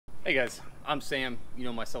Hey guys, I'm Sam, you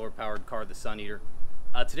know my solar powered car, the Sun Eater.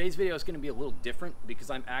 Today's video is going to be a little different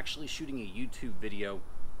because I'm actually shooting a YouTube video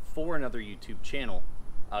for another YouTube channel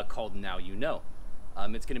called Now You Know.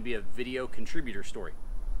 It's going to be a video contributor story.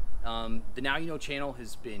 The Now You Know channel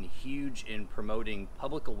has been huge in promoting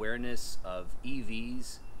public awareness of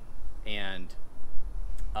EVs and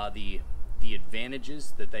the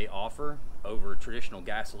advantages that they offer over traditional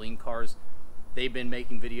gasoline cars. They've been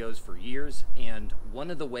making videos for years, and one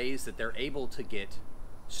of the ways that they're able to get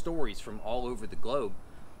stories from all over the globe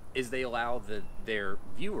is they allow their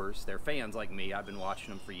viewers, their fans like me, I've been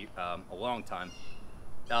watching them for a long time,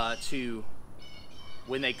 to,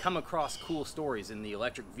 when they come across cool stories in the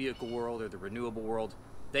electric vehicle world or the renewable world,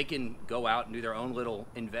 they can go out and do their own little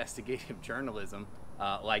investigative journalism,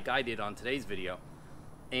 like I did on today's video,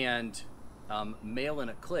 and mail in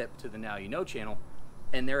a clip to the Now You Know channel.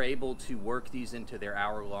 And they're able to work these into their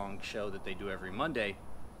hour-long show that they do every Monday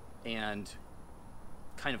and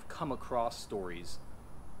kind of come across stories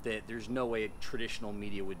that there's no way traditional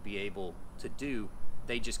media would be able to do.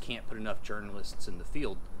 They just can't put enough journalists in the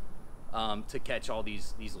field to catch all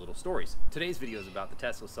these little stories. Today's video is about the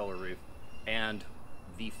Tesla solar roof and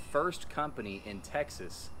the first company in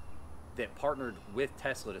Texas that partnered with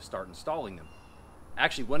Tesla to start installing them.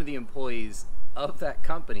 Actually, one of the employees of that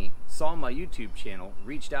company saw my YouTube channel,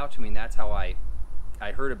 reached out to me, and that's how I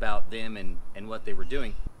heard about them and what they were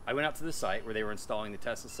doing. I went out to the site where they were installing the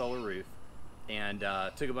Tesla solar roof and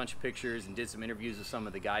took a bunch of pictures and did some interviews with some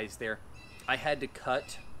of the guys there. I had to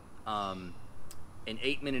cut an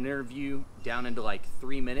 8-minute interview down into like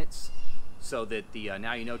 3 minutes so that the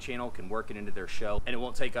Now You Know channel can work it into their show and it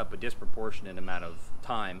won't take up a disproportionate amount of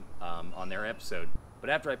time on their episode. But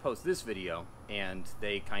after I post this video and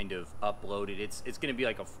they kind of upload it, it's going to be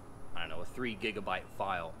like a 3 gigabyte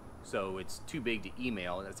file. So it's too big to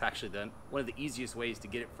email. That's actually one of the easiest ways to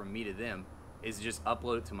get it from me to them is to just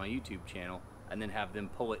upload it to my YouTube channel and then have them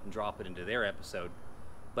pull it and drop it into their episode.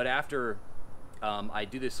 But after I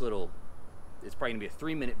do this little, it's probably going to be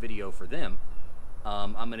a 3-minute video for them,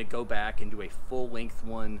 I'm going to go back and do a full-length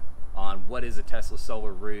one on what is a Tesla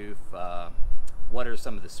solar roof, what are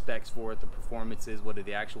some of the specs for it, the performances, what are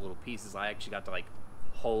the actual little pieces. I actually got to like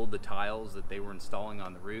hold the tiles that they were installing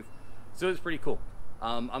on the roof. So it was pretty cool.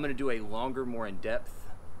 I'm going to do a longer, more in-depth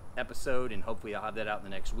episode, and hopefully I'll have that out in the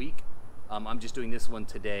next week. I'm just doing this one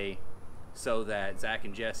today so that Zach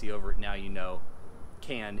and Jesse over at Now You Know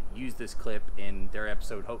can use this clip in their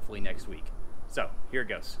episode hopefully next week. So here it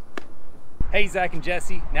goes. Hey Zach and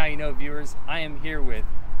Jesse, Now You Know viewers. I am here with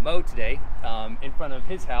Mo today in front of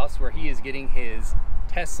his house where he is getting his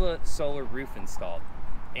Tesla solar roof installed.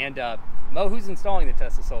 And Mo, who's installing the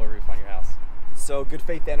Tesla solar roof on your house? So Good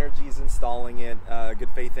Faith Energy is installing it. Good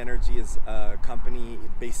Faith Energy is a company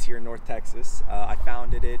based here in North Texas. I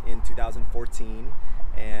founded it in 2014,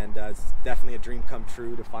 and it's definitely a dream come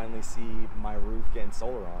true to finally see my roof getting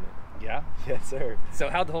solar on it. Yeah? Yes, sir. So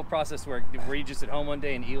how'd the whole process work? Were you just at home one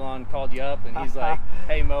day and Elon called you up and he's like,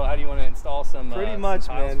 hey Mo, how do you want to install some Pretty much,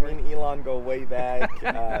 man. Me me and Elon go way back.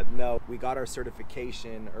 No, we got our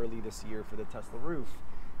certification early this year for the Tesla roof.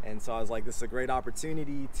 And so I was like, this is a great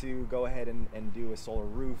opportunity to go ahead and do a solar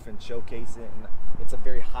roof and showcase it. And it's a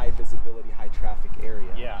very high visibility, high traffic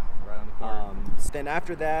area. Yeah, right on the corner. Then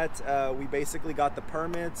after that, we basically got the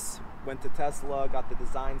permits, went to Tesla, got the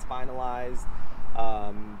designs finalized,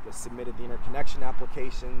 submitted the interconnection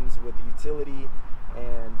applications with the utility,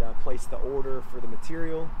 and placed the order for the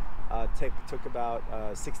material. Took about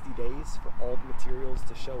 60 days for all the materials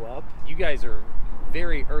to show up. You guys are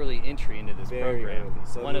very early entry into this program. Early.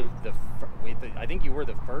 So one of the, I think you were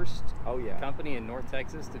the first yeah. company in North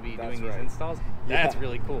Texas to be doing right. these installs. That's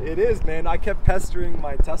really cool. It is, man. I kept pestering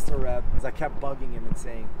my Tesla rep because I kept bugging him and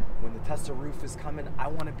saying, when the Tesla roof is coming, I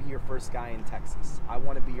want to be your first guy in Texas. I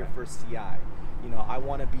want to be your first CI. You know, I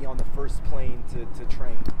want to be on the first plane to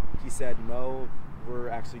train. He said, Mo, we're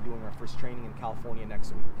actually doing our first training in California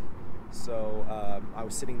next week. So I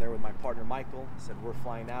was sitting there with my partner Michael. Said we're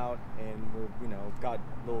flying out, and we're got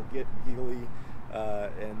a little giggly,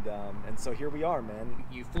 and so here we are, man.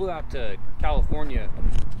 You flew out to California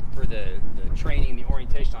for the training, the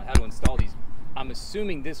orientation on how to install these. I'm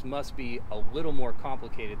assuming this must be a little more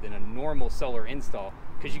complicated than a normal solar install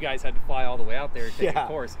because you guys had to fly all the way out there to take a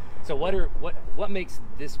course. So what makes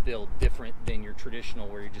this build different than your traditional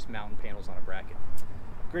where you're just mounting panels on a bracket?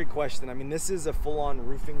 Great question. I mean, this is a full-on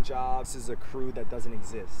roofing job. This is a crew that doesn't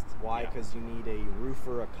exist. Why? Because you need a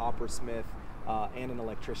roofer, a coppersmith, and an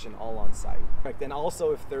electrician all on site. And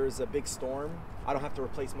also, if there's a big storm, I don't have to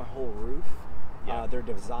replace my whole roof. They're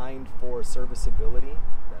designed for serviceability.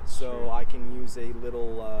 So I can use a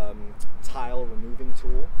little tile removing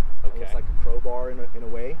tool car in a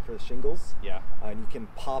way for the shingles. Yeah. And you can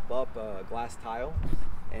pop up a glass tile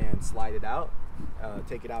and slide it out.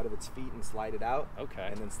 Take it out of its feet and slide it out. Okay.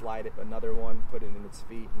 And then slide it another one, put it in its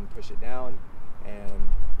feet and push it down. And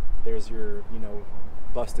there's your, you know,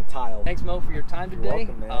 busted tile. Thanks, Mo, for your time today. You're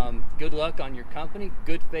welcome, man. Good luck on your company.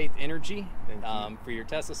 Good Faith Energy. Thank you. For your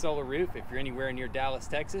Tesla solar roof if you're anywhere near Dallas,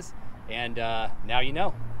 Texas. And now you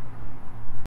know.